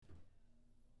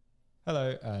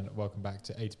Hello and welcome back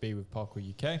to A to B with Parkour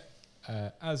UK.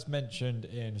 As mentioned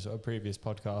in sort of previous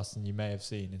podcasts, and you may have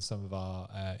seen in some of our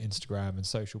Instagram and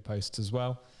social posts as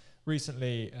well,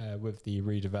 recently with the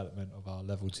redevelopment of our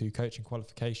level 2 coaching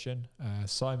qualification,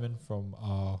 Simon from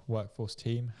our workforce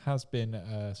team has been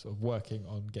sort of working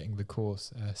on getting the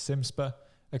course CIMPSA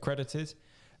accredited.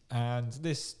 And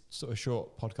this sort of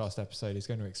short podcast episode is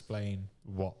going to explain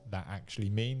what that actually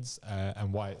means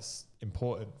and why it's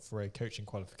important for a coaching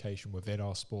qualification within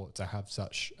our sport to have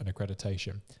such an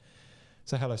accreditation.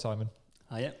 So hello, Simon.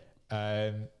 Hiya.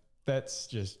 Let's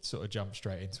just sort of jump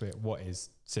straight into it. What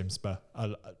is CIMPSA?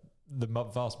 The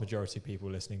vast majority of people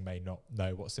listening may not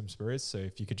know what CIMPSA is. So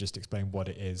if you could just explain what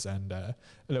it is and a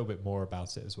little bit more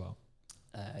about it as well.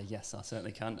 Yes, I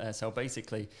certainly can. So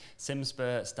basically,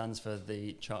 CIMPSA stands for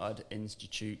the Chartered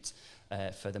Institute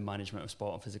for the Management of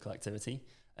Sport and Physical Activity.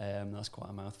 That's quite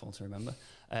a mouthful to remember.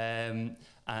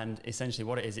 And essentially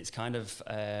what it is, it's kind of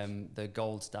the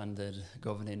gold standard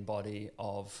governing body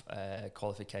of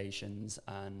qualifications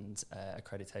and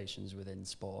accreditations within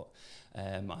sport.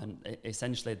 And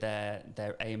essentially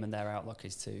their aim and their outlook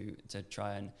is to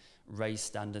try and raise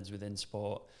standards within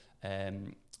sport,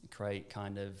 create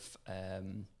kind of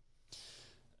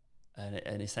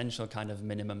an essential kind of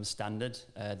minimum standard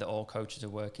that all coaches are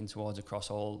working towards across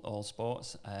all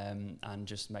sports, and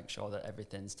just make sure that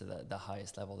everything's to the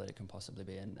highest level that it can possibly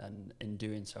be, and in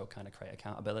doing so kind of create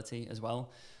accountability as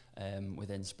well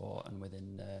within sport and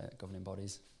within governing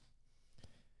bodies.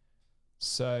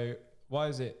 So why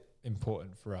is it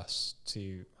important for us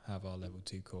to have our level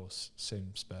 2 course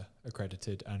CIMPSA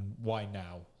accredited, and why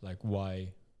now? Like,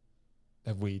 why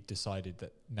have we decided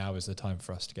that now is the time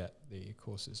for us to get the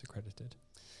courses accredited?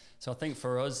 So I think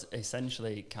for us,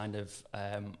 essentially kind of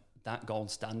that gold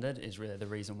standard is really the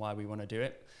reason why we want to do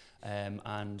it.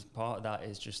 And part of that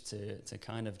is just to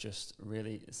kind of just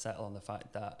really settle on the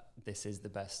fact that this is the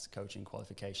best coaching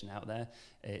qualification out there.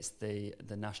 It's the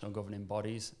national governing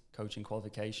body's coaching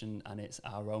qualification, and it's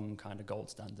our own kind of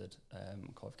gold standard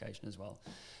qualification as well.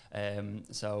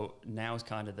 So now is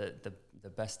kind of the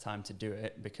best time to do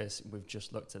it, because we've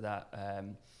just looked at that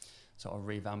sort of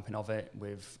revamping of it.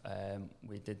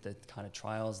 We did the kind of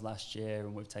trials last year,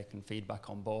 and we've taken feedback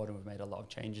on board, and we've made a lot of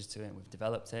changes to it, and we've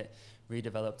developed it,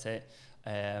 redeveloped it,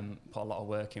 put a lot of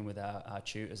work in with our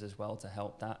tutors as well to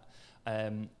help that.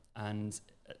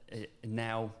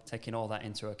 Now taking all that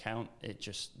into account,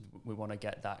 we want to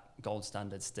get that gold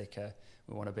standard sticker.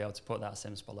 We want to be able to put that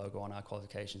CIMPSA logo on our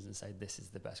qualifications and say this is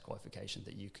the best qualification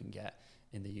that you can get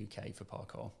in the UK for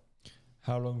parkour.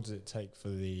 How long does it take for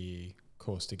the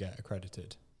course to get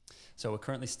accredited? So we're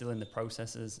currently still in the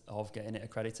processes of getting it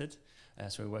accredited.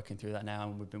 So we're working through that now,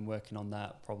 and we've been working on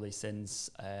that probably since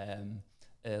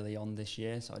early on this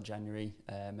year, sort of January,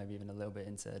 maybe even a little bit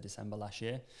into December last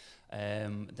year.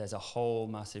 There's a whole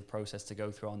massive process to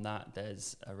go through on that.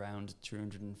 There's around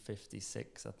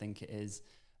 256, I think it is,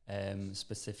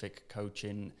 specific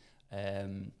coaching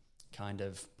kind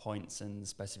of points and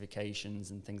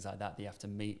specifications and things like that you have to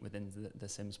meet within the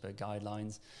CIMPSA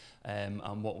guidelines.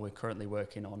 And what we're currently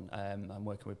working on, I'm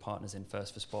working with partners in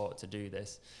First for Sport to do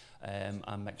this,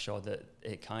 and make sure that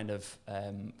it kind of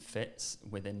fits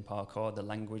within parkour, the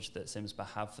language that CIMPSA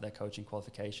have for their coaching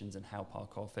qualifications and how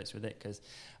parkour fits with it. Because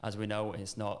as we know,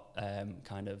 it's not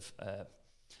kind of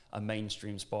a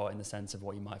mainstream sport in the sense of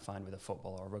what you might find with a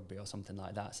football or a rugby or something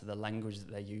like that. So the language that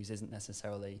they use isn't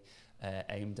necessarily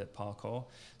aimed at parkour.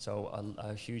 So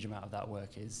a huge amount of that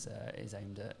work is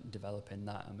aimed at developing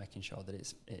that and making sure that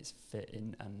it's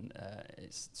fitting and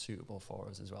it's suitable for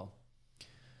us as well.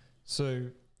 So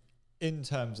in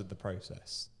terms of the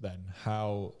process then,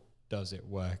 how does it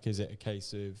work? Is it a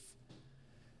case of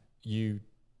you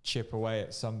chip away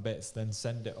at some bits, then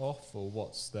send it off, or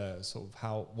what's the sort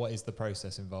of what is the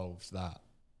process involved that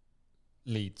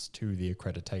leads to the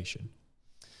accreditation?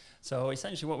 So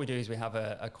essentially what we do is we have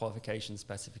a qualification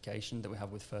specification that we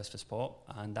have with First for Sport,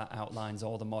 and that outlines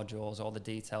all the modules, all the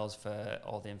details for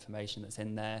all the information that's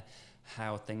in there,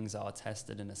 how things are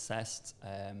tested and assessed,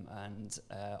 and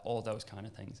all those kind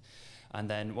of things. And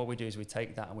then what we do is we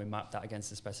take that and we map that against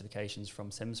the specifications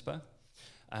from CIMPSA,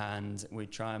 and we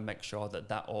try and make sure that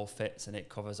that all fits and it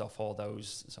covers off all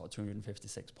those sort of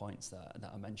 256 points that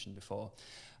I mentioned before.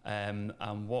 And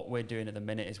what we're doing at the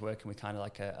minute is working with kind of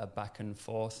like a back and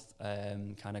forth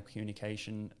kind of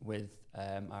communication with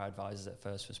our advisors at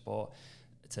First for Sport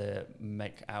to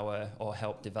make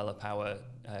help develop our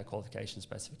qualification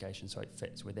specification so it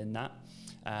fits within that.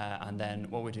 And then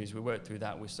what we do is we work through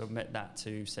that, we submit that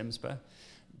to CIMPSA.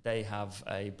 they have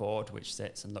a board which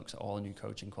sits and looks at all new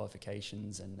coaching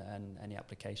qualifications and any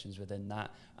applications within that,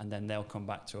 and then they'll come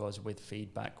back to us with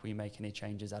feedback. We make any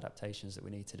changes, adaptations that we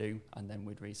need to do, and then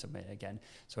we'd resubmit it again.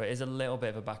 So it is a little bit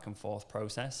of a back and forth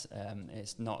process.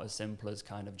 It's not as simple as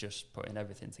kind of just putting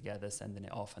everything together, sending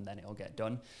it off, and then it'll get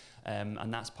done.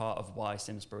 And that's part of why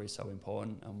CIMPSA is so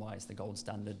important and why it's the gold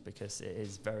standard, because it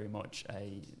is very much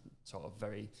a sort of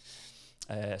very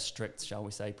strict, shall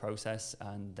we say, process,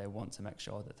 and they want to make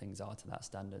sure that things are to that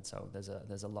standard. So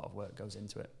there's a lot of work goes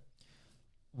into it.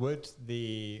 Would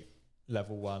the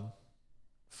level 1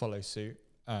 follow suit,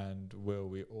 and will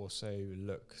we also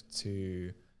look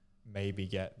to maybe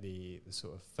get the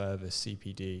sort of further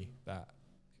CPD that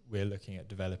we're looking at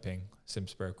developing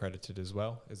CIMPSA accredited as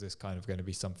well? Is this kind of going to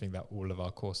be something that all of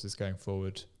our courses going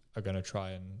forward are going to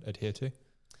try and adhere to?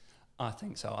 I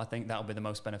think so. I think that'll be the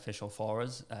most beneficial for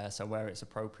us. So where it's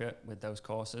appropriate with those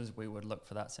courses, we would look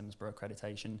for that CIMPSA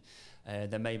accreditation.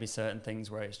 There may be certain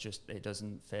things where it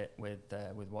doesn't fit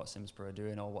with what CIMPSA are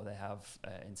doing or what they have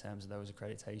in terms of those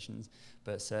accreditations.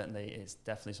 But certainly, it's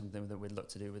definitely something that we'd look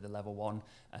to do with the level 1,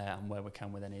 and where we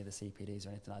can with any of the CPDs or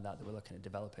anything like that we're looking at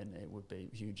developing. It would be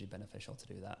hugely beneficial to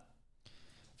do that.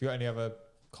 Have you got any other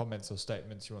comments or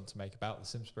statements you want to make about the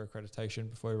CIMPSA accreditation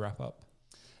before we wrap up?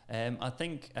 I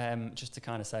think just to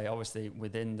kind of say, obviously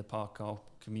within the parkour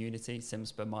community,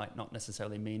 CIMPSA might not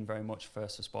necessarily mean very much.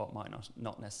 First for Sport might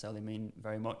not necessarily mean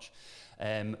very much,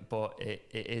 but it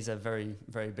is a very,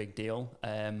 very big deal.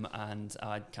 And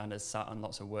I kind of sat on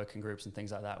lots of working groups and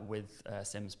things like that with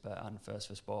CIMPSA and First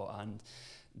for Sport, and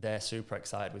they're super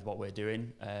excited with what we're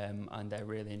doing, and they're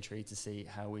really intrigued to see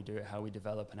how we do it, how we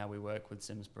develop, and how we work with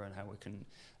CIMPSA, and how we can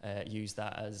use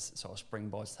that as sort of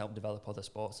springboards to help develop other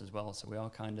sports as well. So we are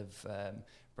kind of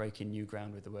breaking new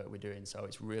ground with the work we're doing. So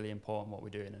it's really important what we're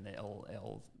doing, and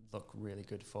it'll look really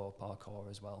good for parkour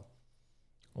as well.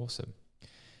 Awesome.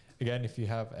 Again, if you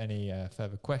have any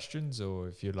further questions, or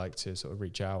if you'd like to sort of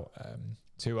reach out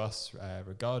to us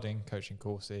regarding coaching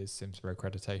courses, CIMPSA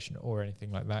accreditation, or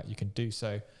anything like that, you can do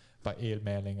so by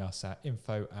emailing us at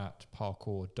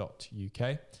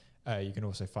info@parkour.uk. You can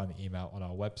also find the email on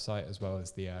our website, as well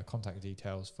as the contact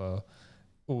details for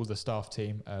all the staff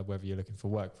team, whether you're looking for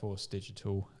workforce,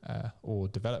 digital, or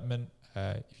development.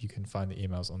 You can find the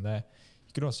emails on there.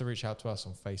 You can also reach out to us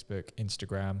on Facebook,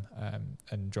 Instagram,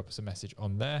 and drop us a message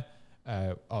on there.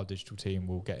 Our digital team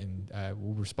will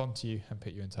will respond to you and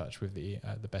put you in touch with the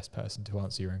best person to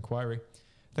answer your inquiry.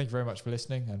 Thank you very much for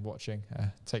listening and watching.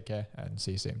 Take care and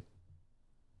see you soon.